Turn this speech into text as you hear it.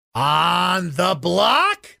On the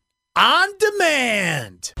block, on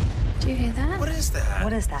demand. Do you hear that? What is that?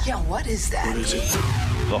 What is that? Yeah, what is that? What is it?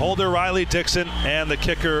 The holder, Riley Dixon, and the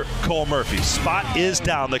kicker, Cole Murphy. Spot is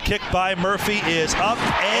down. The kick by Murphy is up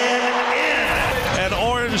and in. And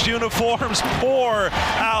orange uniforms pour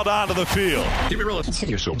out onto the field.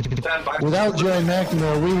 Without Jerry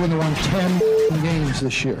McNamara, we would have won 10 games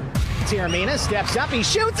this year. Taormina steps up, he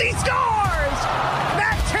shoots, he scores!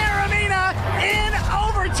 Matt Taormina in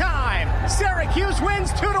overtime! Syracuse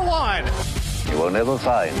wins 2-1. You will never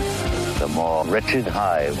find the more wretched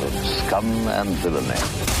hive of scum and villainy.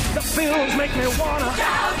 The Bills make me wanna.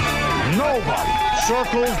 Nobody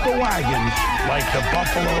circles the wagons like the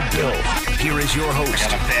Buffalo Bills. Here is your host.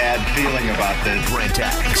 Got a bad feeling about this. Brent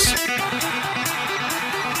X.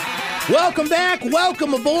 Welcome back.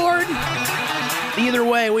 Welcome aboard. Either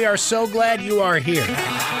way, we are so glad you are here.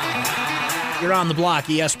 You're on the block,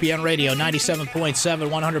 ESPN Radio, 97.7,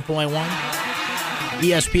 100.1.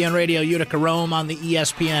 ESPN Radio Utica Rome on the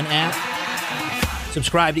ESPN app.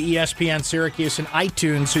 Subscribe to ESPN Syracuse and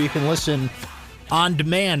iTunes so you can listen on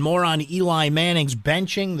demand. More on Eli Manning's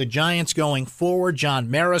benching, the Giants going forward.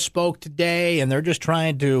 John Mara spoke today, and they're just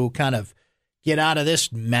trying to kind of get out of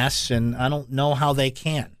this mess, and I don't know how they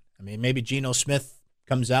can. I mean, maybe Geno Smith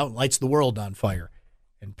comes out and lights the world on fire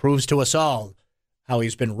and proves to us all how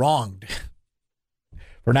he's been wronged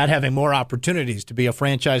for not having more opportunities to be a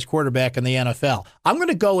franchise quarterback in the NFL. I'm going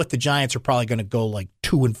to go with the Giants are probably going to go like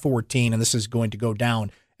 2-14, and this is going to go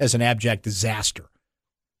down as an abject disaster.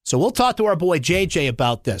 So we'll talk to our boy JJ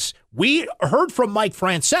about this. We heard from Mike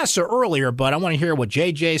Francesa earlier, but I want to hear what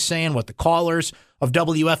JJ's saying, what the callers of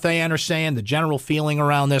WFAN are saying, the general feeling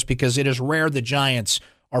around this, because it is rare the Giants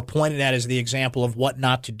are pointed at as the example of what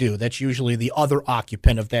not to do. That's usually the other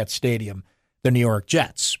occupant of that stadium, the New York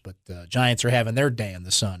Jets. But the Giants are having their day in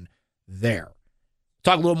the sun there.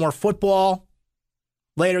 Talk a little more football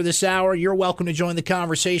later this hour. You're welcome to join the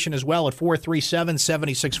conversation as well at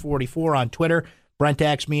 437-7644 on Twitter. Brent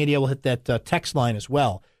Axe Media will hit that text line as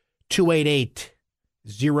well,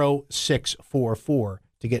 288-0644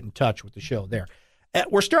 to get in touch with the show there.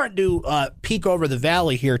 We're starting to peek over the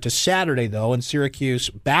valley here to Saturday, though, in Syracuse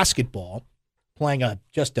basketball, playing I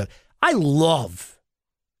love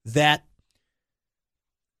that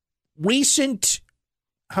recent,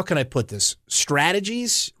 how can I put this, trying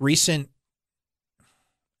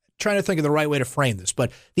to think of the right way to frame this,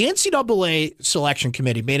 but the NCAA selection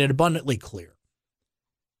committee made it abundantly clear,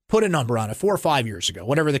 put a number on it 4 or 5 years ago,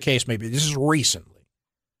 whatever the case may be. This is recently.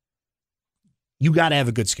 You got to have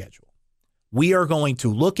a good schedule. We are going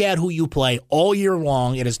to look at who you play all year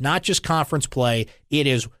long. It is not just conference play. It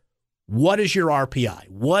is what is your RPI?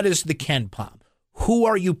 What is the KenPom? Who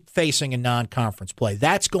are you facing in non-conference play?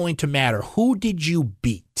 That's going to matter. Who did you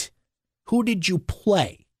beat? Who did you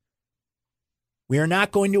play? We are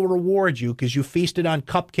not going to reward you because you feasted on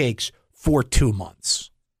cupcakes for 2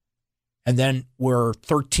 months. And then we're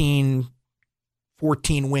 13,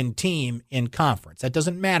 14-win team in conference. That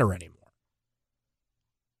doesn't matter anymore.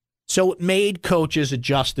 So it made coaches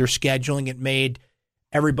adjust their scheduling. It made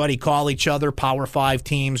everybody call each other Power 5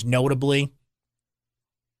 teams, notably.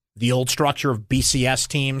 The old structure of BCS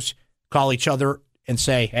teams call each other and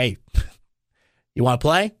say, hey, you want to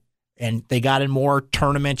play? And they got in more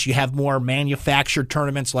tournaments. You have more manufactured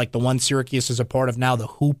tournaments like the one Syracuse is a part of now, the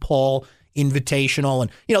Hoop Hall Invitational,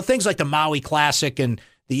 and things like the Maui Classic and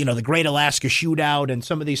the Great Alaska Shootout, and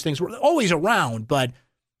some of these things were always around, but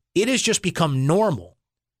it has just become normal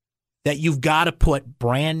that you've got to put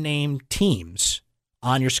brand name teams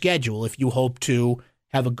on your schedule if you hope to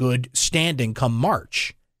have a good standing come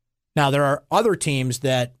March. Now, there are other teams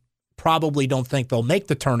that probably don't think they'll make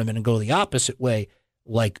the tournament and go the opposite way,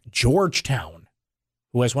 like Georgetown,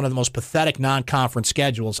 who has one of the most pathetic non-conference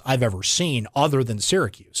schedules I've ever seen other than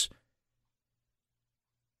Syracuse.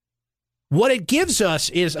 What it gives us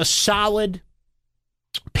is a solid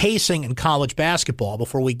pacing in college basketball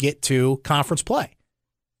before we get to conference play.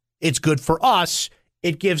 It's good for us.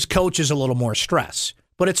 It gives coaches a little more stress.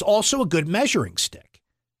 But it's also a good measuring stick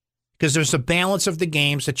because there's a balance of the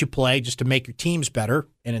games that you play just to make your teams better.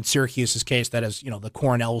 And in Syracuse's case, that is, the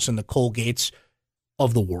Cornells and the Colgates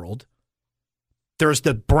of the world. There's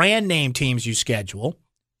the brand name teams you schedule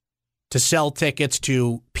to sell tickets,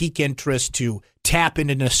 to pique interest, to tap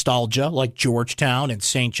into nostalgia like Georgetown and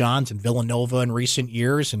St. John's and Villanova in recent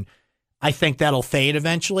years. And I think that'll fade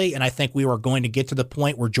eventually, and I think we are going to get to the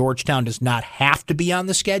point where Georgetown does not have to be on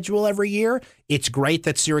the schedule every year. It's great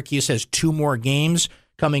that Syracuse has 2 more games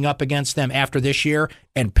coming up against them after this year,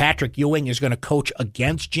 and Patrick Ewing is going to coach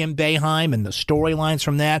against Jim Boeheim, and the storylines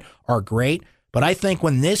from that are great. But I think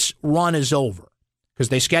when this run is over, because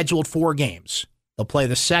they scheduled 4 games. They'll play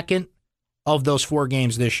the second of those 4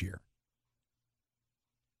 games this year.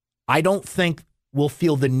 I don't think we'll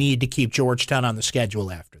feel the need to keep Georgetown on the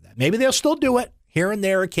schedule after that. Maybe they'll still do it here and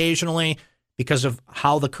there occasionally because of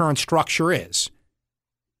how the current structure is.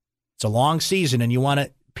 It's a long season, and you want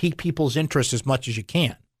to pique people's interest as much as you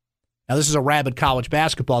can. Now, this is a rabid college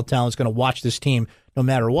basketball town that's going to watch this team no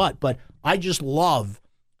matter what, but I just love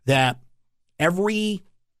that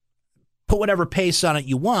put whatever pace on it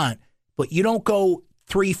you want, but you don't go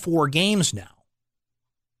 3-4 games now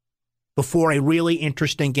before a really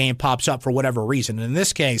interesting game pops up for whatever reason. And in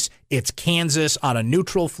this case, it's Kansas on a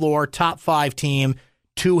neutral floor, top 5 team,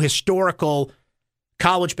 2 historical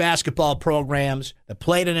college basketball programs that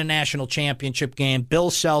played in a national championship game.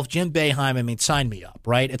 Bill Self, Jim Boeheim, I mean, sign me up,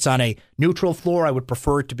 right? It's on a neutral floor. I would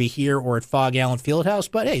prefer it to be here or at Fog Allen Fieldhouse,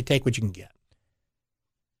 but hey, take what you can get.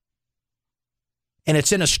 And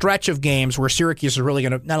it's in a stretch of games where Syracuse is really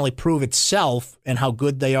going to not only prove itself and how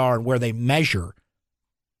good they are and where they measure,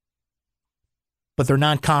 but they're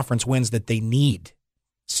non-conference wins that they need,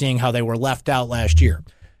 seeing how they were left out last year.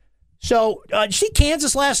 So, did you see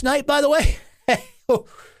Kansas last night, by the way?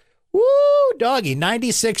 Woo, doggy,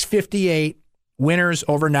 96-58 winners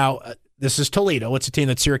over now. This is Toledo. It's a team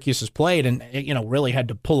that Syracuse has played and really had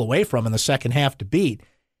to pull away from in the second half to beat.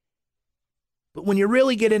 But when you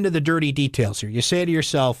really get into the dirty details here, you say to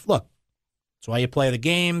yourself, look, that's why you play the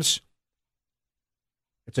games.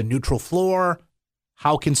 It's a neutral floor.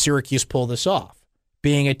 How can Syracuse pull this off?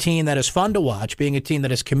 Being a team that is fun to watch, being a team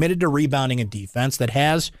that is committed to rebounding and defense, that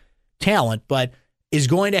has talent, but is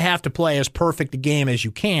going to have to play as perfect a game as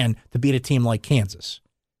you can to beat a team like Kansas.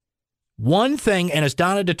 One thing, and as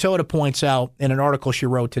Donna DeTota points out in an article she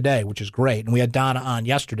wrote today, which is great, and we had Donna on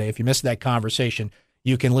yesterday. If you missed that conversation,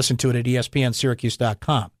 you can listen to it at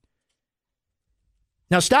ESPNSyracuse.com.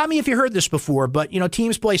 Now, stop me if you heard this before, but,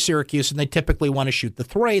 teams play Syracuse, and they typically want to shoot the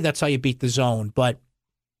 3. That's how you beat the zone. But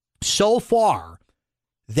so far,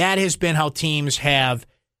 that has been how teams have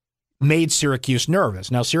made Syracuse nervous.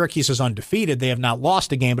 Now, Syracuse is undefeated. They have not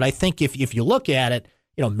lost a game, but I think if you look at it,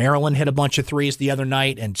 Maryland hit a bunch of 3s the other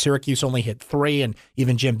night, and Syracuse only hit 3, and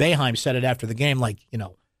even Jim Boeheim said it after the game,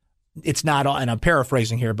 it's not, and I'm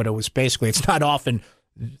paraphrasing here, but it was basically, it's not often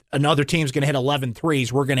another team's going to hit 11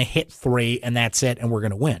 threes. We're going to hit 3, and that's it, and we're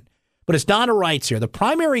going to win. But as Donna writes here, the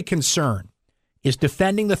primary concern is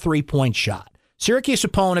defending the 3-point shot. Syracuse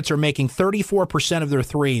opponents are making 34% of their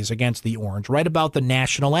threes against the Orange, right about the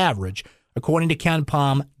national average, according to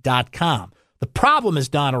KenPom.com. The problem, as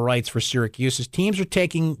Donna writes for Syracuse, is teams are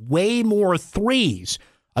taking way more threes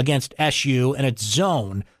against SU and its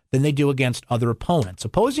zone than they do against other opponents.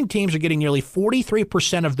 Opposing teams are getting nearly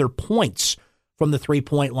 43% of their points from the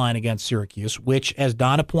 3-point line against Syracuse, which, as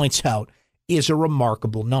Donna points out, is a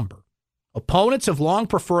remarkable number. Opponents have long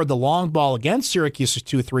preferred the long ball against Syracuse's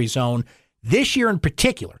 2-3 zone. This year in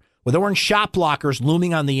particular, with Orange shot blockers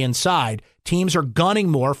looming on the inside, teams are gunning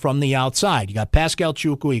more from the outside. You got Pascal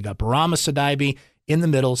Chukwu, you got Barama Sidibe in the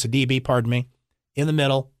middle, in the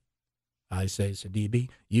middle. I say Sidibe,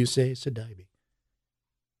 you say Sidibe.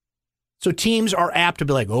 So teams are apt to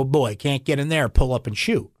be like, oh boy, can't get in there, pull up and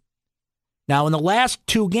shoot. Now, in the last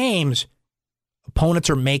 2 games, opponents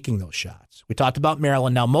are making those shots. We talked about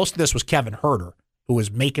Maryland. Now, most of this was Kevin Herter, who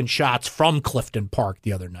was making shots from Clifton Park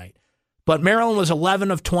the other night. But Maryland was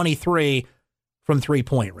 11 of 23 from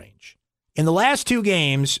 3-point range. In the last 2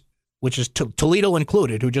 games, which is Toledo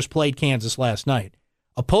included, who just played Kansas last night,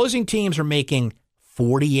 opposing teams are making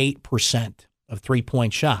 48% of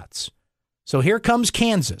 3-point shots. So here comes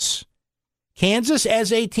Kansas. Kansas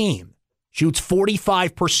as a team shoots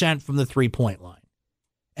 45% from the 3-point line.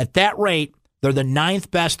 At that rate, they're the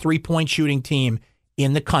 9th best 3-point shooting team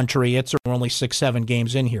in the country. It's only 6-7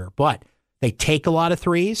 games in here, but they take a lot of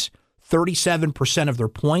threes. 37% of their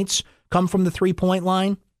points come from the 3-point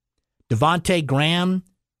line. Devontae Graham,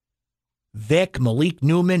 Vic, Malik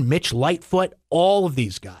Newman, Mitch Lightfoot, all of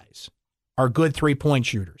these guys are good 3-point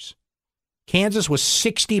shooters. Kansas was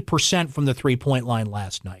 60% from the 3-point line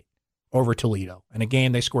last night over Toledo. In a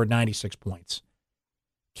game, they scored 96 points.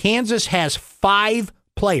 Kansas has 5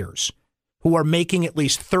 players who are making at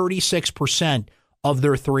least 36% of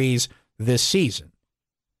their threes this season.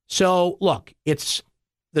 So, look, it's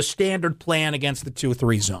the standard plan against the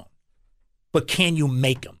 2-3 zone. But can you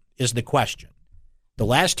make them is the question. The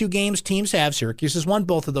last 2 games teams have, Syracuse has won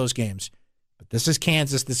both of those games. But this is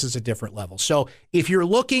Kansas. This is a different level. So if you're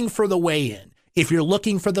looking for the way in, if you're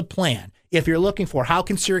looking for the plan, if you're looking for how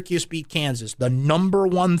can Syracuse beat Kansas, the number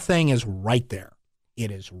one thing is right there.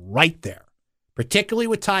 It is right there. Particularly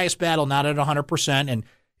with Tyus Battle not at 100%. And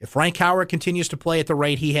If Frank Howard continues to play at the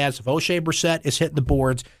rate he has, if O'Shea Brissett is hitting the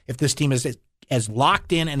boards, if this team is as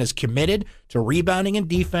locked in and as committed to rebounding and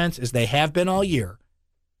defense as they have been all year,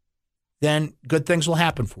 then good things will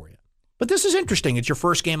happen for you. But this is interesting. It's your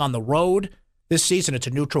first game on the road this season. It's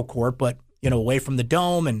a neutral court, but away from the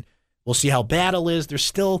dome, and we'll see how battle is. They're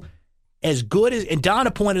still as good as, and Donna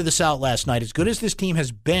pointed this out last night, as good as this team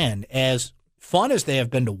has been, as fun as they have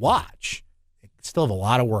been to watch, they still have a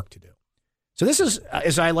lot of work to do. So this is,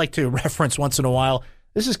 as I like to reference once in a while,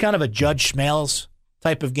 this is kind of a Judge Schmales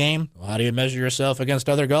type of game. Well, how do you measure yourself against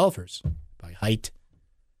other golfers? By height.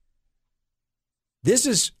 This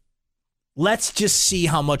is, let's just see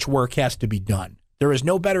how much work has to be done. There is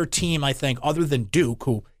no better team, I think, other than Duke,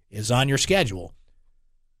 who is on your schedule,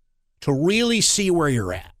 to really see where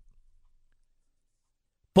you're at.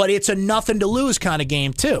 But it's a nothing to lose kind of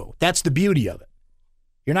game, too. That's the beauty of it.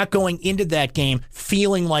 You're not going into that game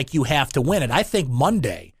feeling like you have to win it. I think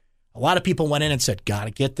Monday, a lot of people went in and said, got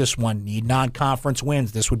to get this one, need non-conference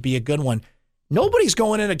wins. This would be a good one. Nobody's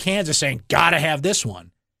going into Kansas saying, got to have this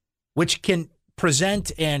one, which can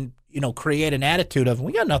present and create an attitude of,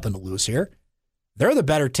 we got nothing to lose here. They're the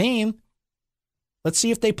better team. Let's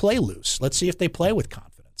see if they play loose. Let's see if they play with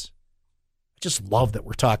confidence. I just love that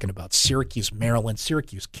we're talking about Syracuse, Maryland,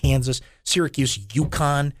 Syracuse, Kansas, Syracuse,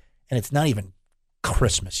 UConn, and it's not even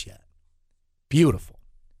Christmas yet. Beautiful.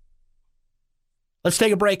 Let's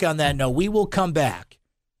take a break on that note. We will come back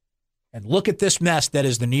and look at this mess that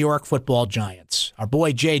is the New York Football Giants. Our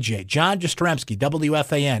boy JJ, John Jastrzemski,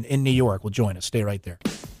 WFAN in New York, will join us. Stay right there.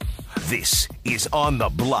 This is On the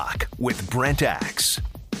Block with Brent Axe.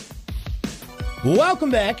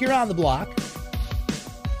 Welcome back. You're on the block.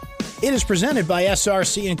 It is presented by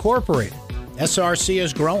SRC Incorporated. SRC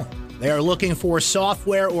is growing. They are looking for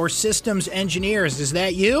software or systems engineers. Is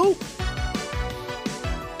that you?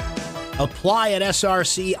 Apply at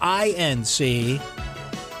srcinc.com.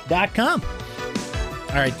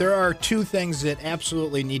 All right, there are two things that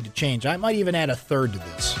absolutely need to change. I might even add a third to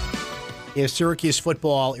this. If Syracuse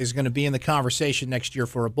football is going to be in the conversation next year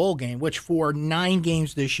for a bowl game, which for 9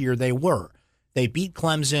 games this year they were. They beat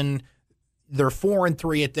Clemson. They're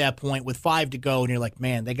 4-3 at that point with 5 to go, and you're like,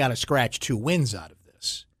 man, they got to scratch 2 wins out of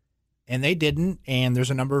this. And they didn't, and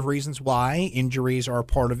there's a number of reasons why. Injuries are a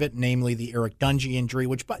part of it, namely the Eric Dungy injury,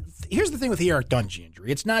 but here's the thing with the Eric Dungy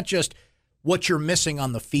injury. It's not just what you're missing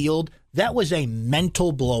on the field. That was a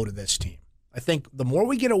mental blow to this team. I think the more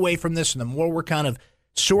we get away from this and the more we're kind of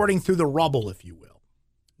sorting through the rubble, if you will,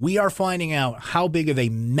 we are finding out how big of a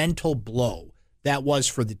mental blow that was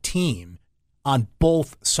for the team on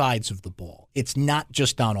both sides of the ball. It's not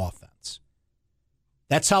just on offense.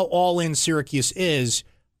 That's how all-in Syracuse is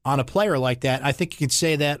on a player like that. I think you could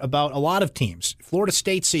say that about a lot of teams. Florida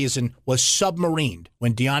State season was submarined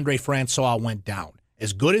when DeAndre Francois went down.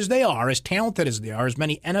 As good as they are, as talented as they are, as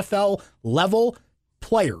many NFL-level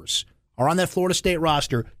players are on that Florida State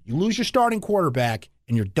roster, you lose your starting quarterback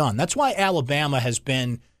and you're done. That's why Alabama has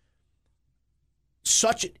been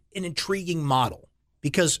such an intriguing model,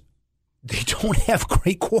 because they don't have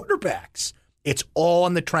great quarterbacks. It's all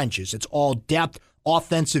in the trenches. It's all depth,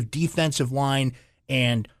 offensive, defensive line,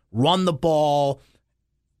 and run the ball,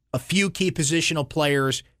 a few key positional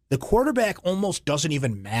players. The quarterback almost doesn't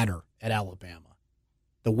even matter at Alabama.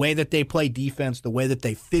 The way that they play defense, the way that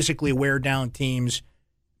they physically wear down teams.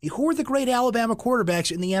 Who are the great Alabama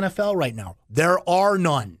quarterbacks in the NFL right now? There are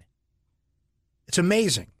none. It's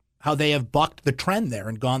amazing how they have bucked the trend there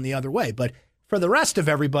and gone the other way. But for the rest of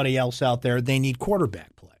everybody else out there, they need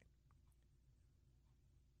quarterback play.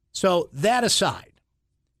 So that aside,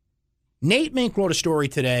 Nate Mink wrote a story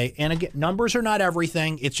today, and again, numbers are not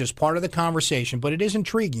everything. It's just part of the conversation, but it is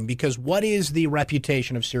intriguing because what is the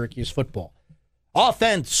reputation of Syracuse football?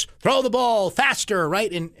 Offense, throw the ball faster,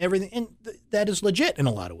 right? And everything. And that is legit in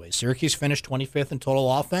a lot of ways. Syracuse finished 25th in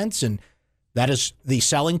total offense, and that is the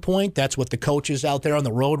selling point. That's what the coaches out there on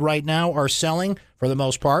the road right now are selling for the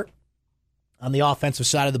most part. On the offensive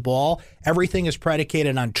side of the ball, everything is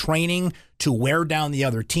predicated on training to wear down the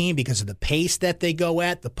other team because of the pace that they go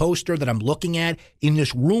at. The poster that I'm looking at in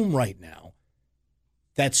this room right now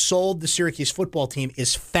that sold the Syracuse football team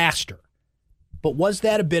is faster. But was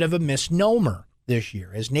that a bit of a misnomer this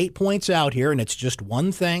year? As Nate points out here, and it's just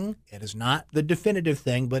one thing, it is not the definitive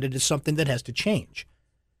thing, but it is something that has to change.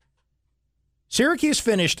 Syracuse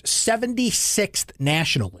finished 76th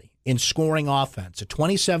nationally in scoring offense at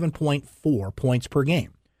 27.4 points per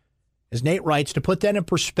game. As Nate writes, to put that in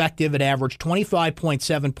perspective, it averaged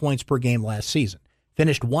 25.7 points per game last season.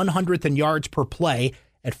 Finished 100th in yards per play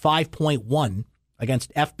at 5.1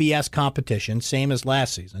 against FBS competition, same as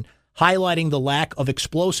last season, highlighting the lack of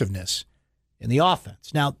explosiveness in the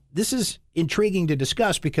offense. Now, this is intriguing to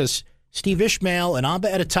discuss because Steve Ishmael and Amba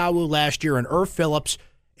Edetawu last year and Irv Phillips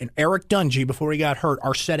and Eric Dungy, before he got hurt,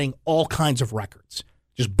 are setting all kinds of records,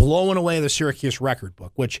 just blowing away the Syracuse record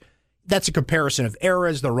book, which that's a comparison of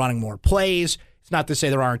eras. They're running more plays. It's not to say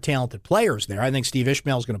there aren't talented players there. I think Steve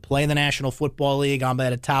Ishmael is going to play in the National Football League.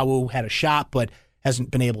 Amba Edetawu had a shot but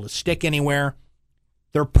hasn't been able to stick anywhere.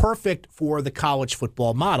 They're perfect for the college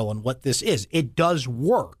football model and what this is. It does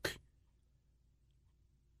work,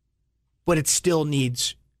 but it still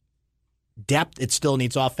needs depth. It still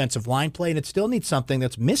needs offensive line play, and it still needs something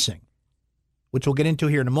that's missing, which we'll get into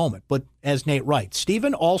here in a moment. But as Nate writes,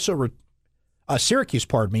 Syracuse,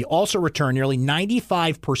 also returned nearly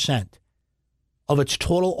 95% of its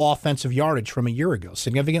total offensive yardage from a year ago.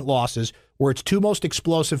 Significant losses were its two most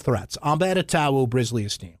explosive threats, Amba Edetawu, Brisley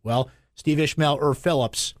Esteem. Well, Steve Ishmael, Irv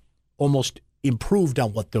Phillips almost improved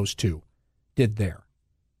on what those two did there.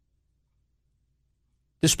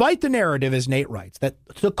 Despite the narrative, as Nate writes, that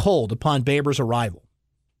took hold upon Baber's arrival,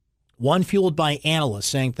 one fueled by analysts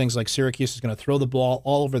saying things like Syracuse is going to throw the ball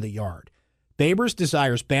all over the yard, Babers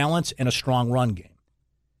desires balance and a strong run game.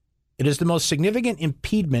 It is the most significant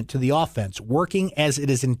impediment to the offense working as it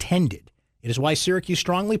is intended. It is why Syracuse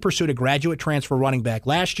strongly pursued a graduate transfer running back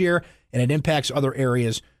last year, and it impacts other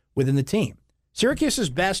areas within the team. Syracuse's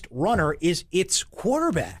best runner is its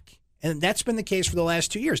quarterback, and that's been the case for the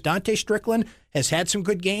last 2 years. Dante Strickland has had some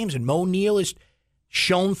good games, and Mo Neal has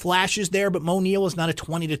shown flashes there, but Mo Neal is not a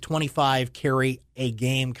 20 to 25 carry a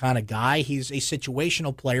game kind of guy. He's a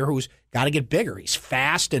situational player who's got to get bigger. He's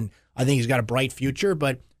fast, and I think he's got a bright future,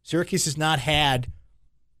 but Syracuse has not had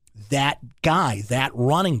that guy, that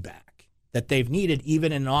running back that they've needed,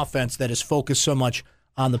 even in an offense that is focused so much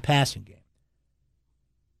on the passing game.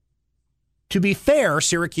 To be fair,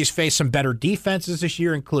 Syracuse faced some better defenses this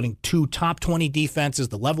year, including 2 top 20 defenses.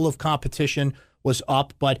 The level of competition was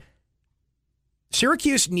up, but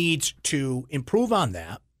Syracuse needs to improve on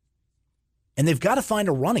that, and they've got to find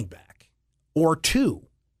a running back or two.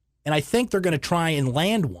 And I think they're going to try and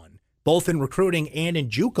land one, both in recruiting and in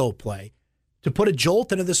JUCO play, to put a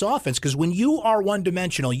jolt into this offense. Because when you are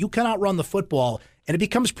one-dimensional, you cannot run the football, and it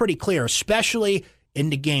becomes pretty clear, especially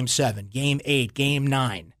into Game 7, Game 8, Game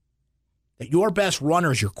 9, that your best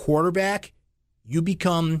runner is your quarterback. You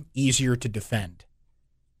become easier to defend,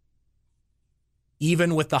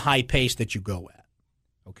 even with the high pace that you go at.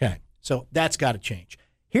 Okay, so that's got to change.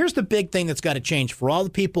 Here's the big thing that's got to change for all the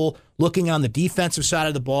people looking on the defensive side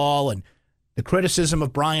of the ball and the criticism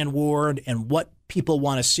of Brian Ward and what people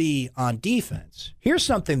want to see on defense. Here's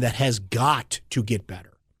something that has got to get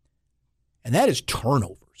better, and that is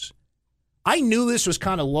turnovers. I knew this was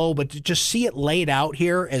kind of low, but to just see it laid out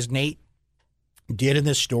here as Nate did in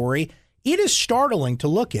this story, it is startling to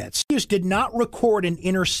look at. Syracuse did not record an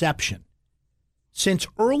interception since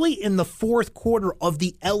early in the fourth quarter of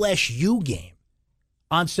the LSU game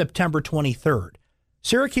on September 23rd.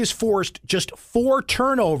 Syracuse forced just 4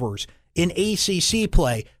 turnovers in ACC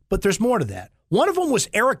play, but there's more to that. One of them was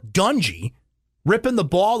Eric Dungy ripping the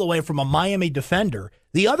ball away from a Miami defender.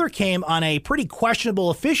 The other came on a pretty questionable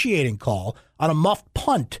officiating call on a muffed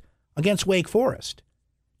punt against Wake Forest.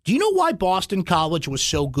 Do you know why Boston College was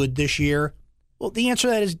so good this year? Well, the answer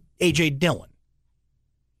to that is A.J. Dillon.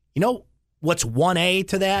 You know what's 1A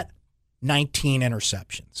to that? 19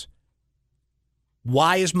 interceptions.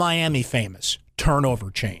 Why is Miami famous? Turnover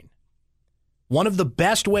chain. One of the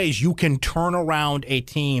best ways you can turn around a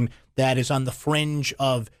team that is on the fringe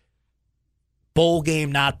of bowl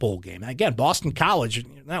game, not bowl game. Again, Boston College,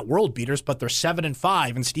 not world beaters, but they're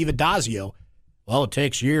 7-5, and Steve Addazio, well, it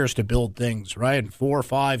takes years to build things, right? And 4 or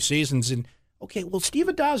 5 seasons. And okay, well, Steve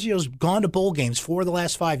Addazio's gone to bowl games 4 of the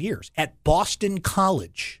last 5 years at Boston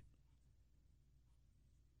College.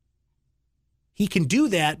 He can do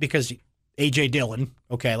that because A.J. Dillon,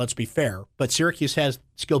 okay, let's be fair, but Syracuse has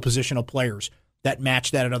skill positional players that match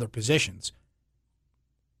that at other positions.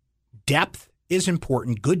 Depth is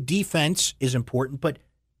important. Good defense is important, but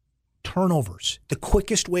turnovers. The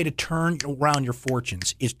quickest way to turn around your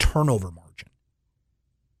fortunes is turnover margin.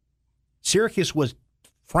 Syracuse was,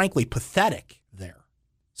 frankly, pathetic there.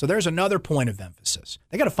 So there's another point of emphasis.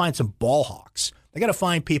 They got to find some ball hawks. They got to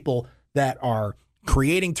find people that are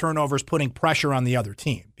creating turnovers, putting pressure on the other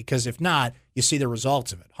team. Because if not, you see the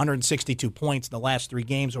results of it. 162 points in the last 3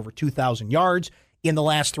 games, over 2,000 yards in the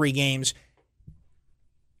last 3 games.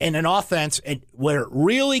 And an offense, and where it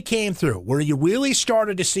really came through, where you really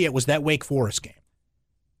started to see it, was that Wake Forest game.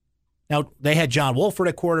 Now, they had John Wolford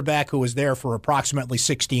at quarterback, who was there for approximately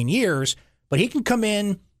 16 years, but he can come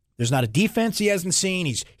in. There's not a defense he hasn't seen.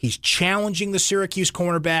 He's challenging the Syracuse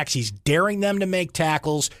cornerbacks. He's daring them to make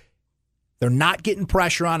tackles. They're not getting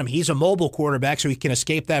pressure on him. He's a mobile quarterback, so he can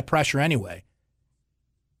escape that pressure anyway.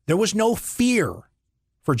 There was no fear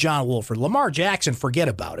for John Wolford. Lamar Jackson, forget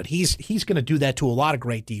about it. He's going to do that to a lot of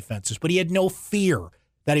great defenses, but he had no fear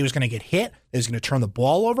that he was going to get hit, that he was going to turn the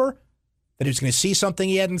ball over, that he was going to see something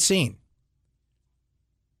he hadn't seen.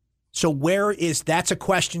 So that's a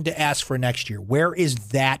question to ask for next year. Where is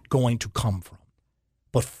that going to come from?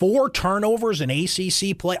 But 4 turnovers in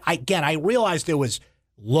ACC play, I realized it was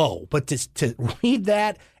low, but to read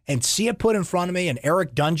that and see it put in front of me, and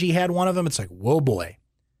Eric Dungy had one of them, it's like, whoa, boy.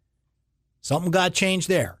 Something got changed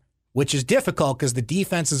there, which is difficult because the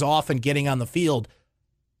defense is often getting on the field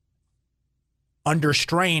under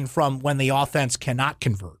strain from when the offense cannot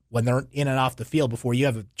convert, when they're in and off the field before you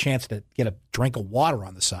have a chance to get a drink of water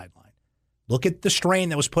on the sideline. Look at the strain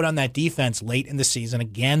that was put on that defense late in the season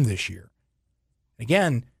again this year.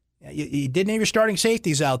 Again, you didn't have your starting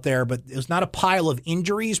safeties out there, but it was not a pile of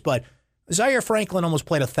injuries, but Zaire Franklin almost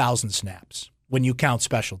played 1,000 snaps when you count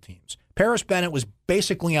special teams. Paris Bennett was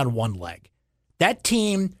basically on one leg. That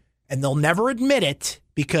team, and they'll never admit it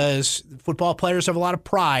because football players have a lot of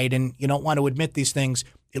pride and you don't want to admit these things,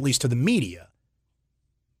 at least to the media.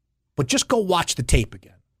 But just go watch the tape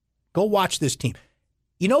again. Go watch this team.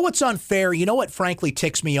 You know what's unfair? You know what frankly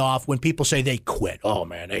ticks me off when people say they quit? Oh,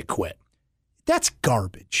 man, they quit. That's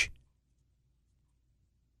garbage.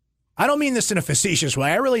 I don't mean this in a facetious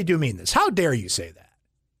way. I really do mean this. How dare you say that?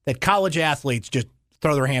 That college athletes just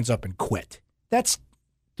throw their hands up and quit.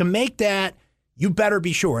 To make that, you better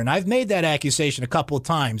be sure. And I've made that accusation a couple of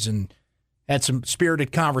times and had some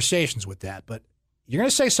spirited conversations with that. But you're going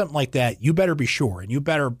to say something like that, you better be sure, and you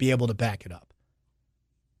better be able to back it up.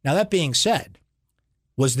 Now, that being said,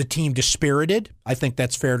 was the team dispirited? I think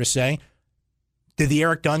that's fair to say. Did the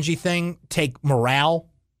Eric Dungy thing take morale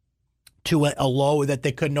to a low that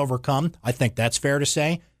they couldn't overcome? I think that's fair to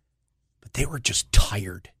say. But they were just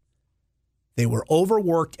tired. They were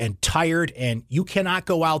overworked and tired, and you cannot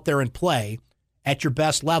go out there and play at your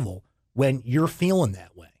best level when you're feeling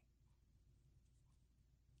that way.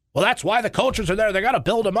 Well, that's why the coaches are there. They got to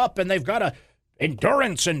build them up, and they've got to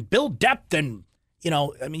endurance and build depth. And,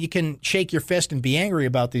 you can shake your fist and be angry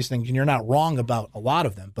about these things, and you're not wrong about a lot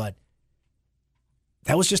of them. But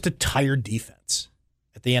that was just a tired defense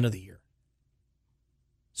at the end of the year.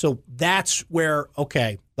 So that's where,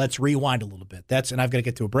 okay, let's rewind a little bit. And I've got to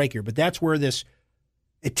get to a break here, but that's where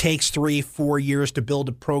it takes 3-4 years to build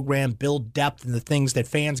a program, build depth, and the things that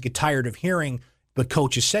fans get tired of hearing, but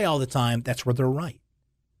coaches say all the time, that's where they're right.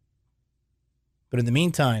 But in the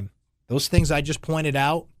meantime, those things I just pointed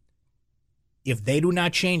out, if they do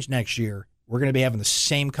not change next year, we're going to be having the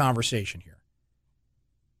same conversation here.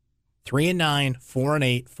 3-9,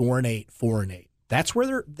 4-8, 4-8, 4-8.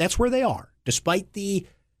 That's where they are. Despite the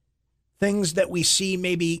things that we see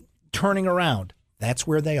maybe turning around, that's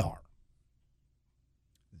where they are.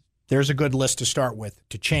 There's a good list to start with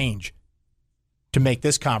to change, to make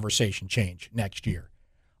this conversation change next year.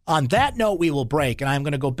 On that note, we will break, and I'm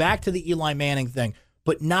going to go back to the Eli Manning thing,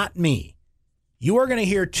 but not me. You are going to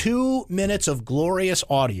hear 2 minutes of glorious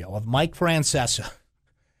audio of Mike Francesa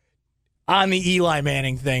on the Eli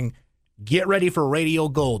Manning thing. Get ready for Radio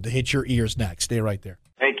Gold to hit your ears next. Stay right there.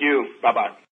 Thank you. Bye-bye.